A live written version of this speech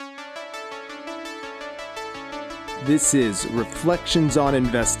This is Reflections on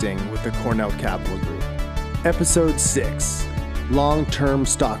Investing with the Cornell Capital Group. Episode 6, Long-Term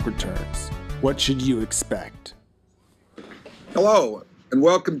Stock Returns. What should you expect? Hello, and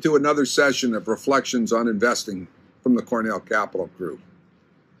welcome to another session of Reflections on Investing from the Cornell Capital Group.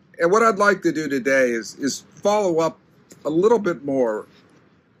 And what I'd like to do today is follow up a little bit more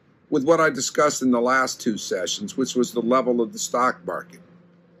with what I discussed in the last two sessions, which was the level of the stock market.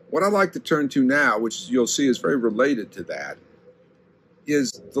 What I'd like to turn to now, which you'll see is very related to that, is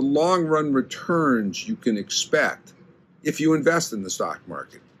the long-run returns you can expect if you invest in the stock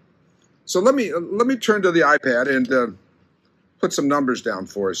market. So let me turn to the iPad and put some numbers down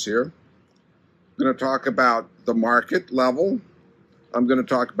for us here. I'm going to talk about the market level. I'm going to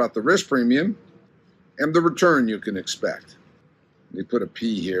talk about the risk premium and the return you can expect. Let me put a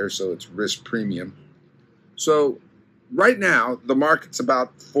P here so it's risk premium. So right now, the market's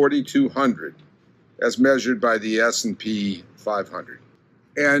about 4,200 as measured by the S&P 500.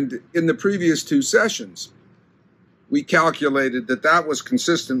 And in the previous two sessions, we calculated that that was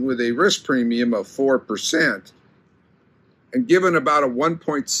consistent with a risk premium of 4%. And given about a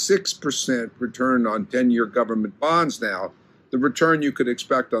 1.6% return on 10-year government bonds now, the return you could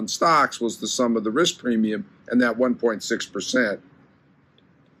expect on stocks was the sum of the risk premium and that 1.6%,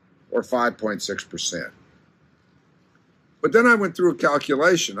 or 5.6%. But then I went through a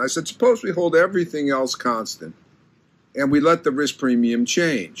calculation. I said, suppose we hold everything else constant and we let the risk premium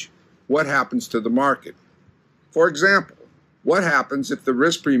change. What happens to the market? For example, what happens if the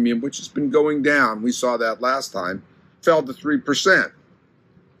risk premium, which has been going down, we saw that last time, fell to 3%?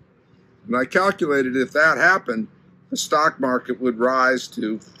 And I calculated if that happened, the stock market would rise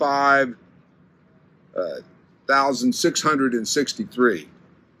to 5,663.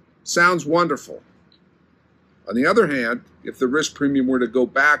 Sounds wonderful. On the other hand, if the risk premium were to go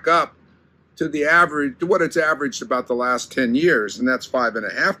back up to the average, to what it's averaged about the last 10 years, and that's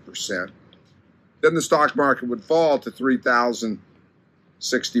 5.5%, then the stock market would fall to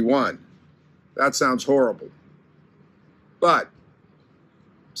 3,061. That sounds horrible. But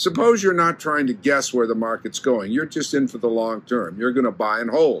suppose you're not trying to guess where the market's going. You're just in for the long term. You're going to buy and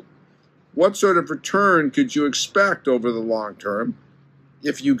hold. What sort of return could you expect over the long term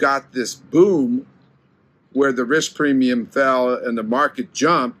if you got this boom where the risk premium fell and the market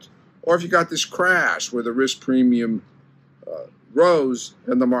jumped, or if you got this crash where the risk premium rose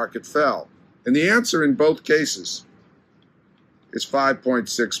and the market fell? And the answer in both cases is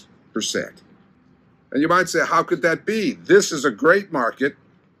 5.6%. And you might say, how could that be? This is a great market.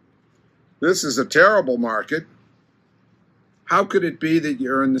 This is a terrible market. How could it be that you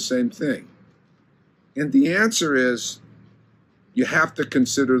earn the same thing? And the answer is you have to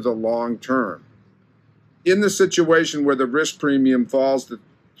consider the long term. In the situation where the risk premium falls to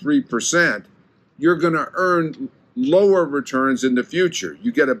 3%, you're going to earn lower returns in the future.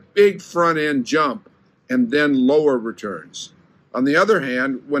 You get a big front-end jump and then lower returns. On the other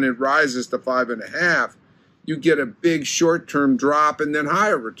hand, when it rises to 5.5%, you get a big short-term drop and then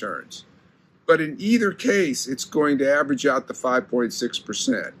higher returns. But in either case, it's going to average out to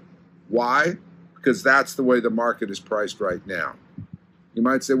 5.6%. Why? Because that's the way the market is priced right now. You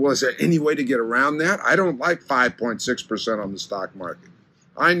might say, well, is there any way to get around that? I don't like 5.6% on the stock market.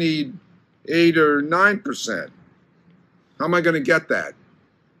 I need 8 or 9%. How am I going to get that?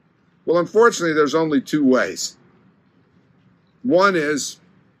 Well, unfortunately, there's only two ways. One is,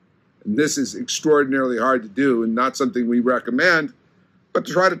 and this is extraordinarily hard to do and not something we recommend, but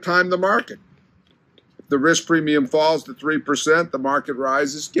to try to time the market. If the risk premium falls to 3%, the market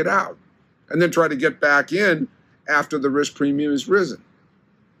rises, get out. And then try to get back in after the risk premium has risen.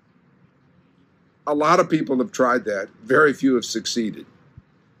 A lot of people have tried that. Very few have succeeded.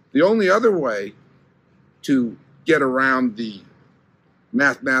 The only other way to get around the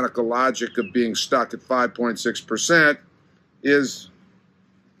mathematical logic of being stuck at 5.6% is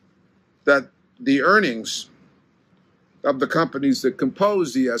that the earnings of the companies that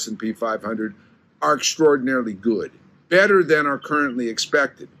compose the S&P 500 are extraordinarily good, better than are currently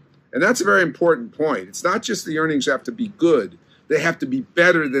expected. And that's a very important point. It's not just the earnings have to be good, they have to be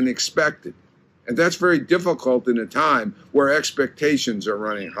better than expected. And that's very difficult in a time where expectations are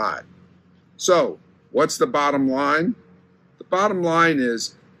running high. So, what's the bottom line? The bottom line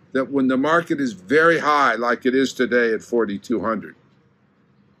is that when the market is very high, like it is today at 4,200,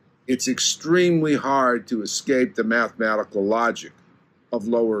 it's extremely hard to escape the mathematical logic of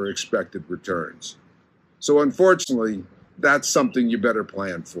lower expected returns. So unfortunately, that's something you better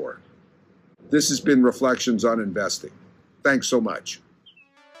plan for. This has been Reflections on Investing. Thanks so much.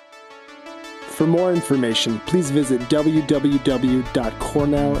 For more information, please visit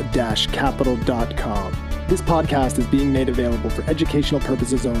www.cornell-capital.com This podcast is being made available for educational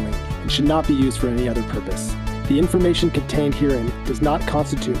purposes only and should not be used for any other purpose. The information contained herein does not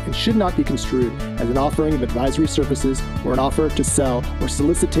constitute and should not be construed as an offering of advisory services or an offer to sell or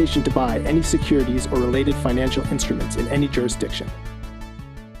solicitation to buy any securities or related financial instruments in any jurisdiction.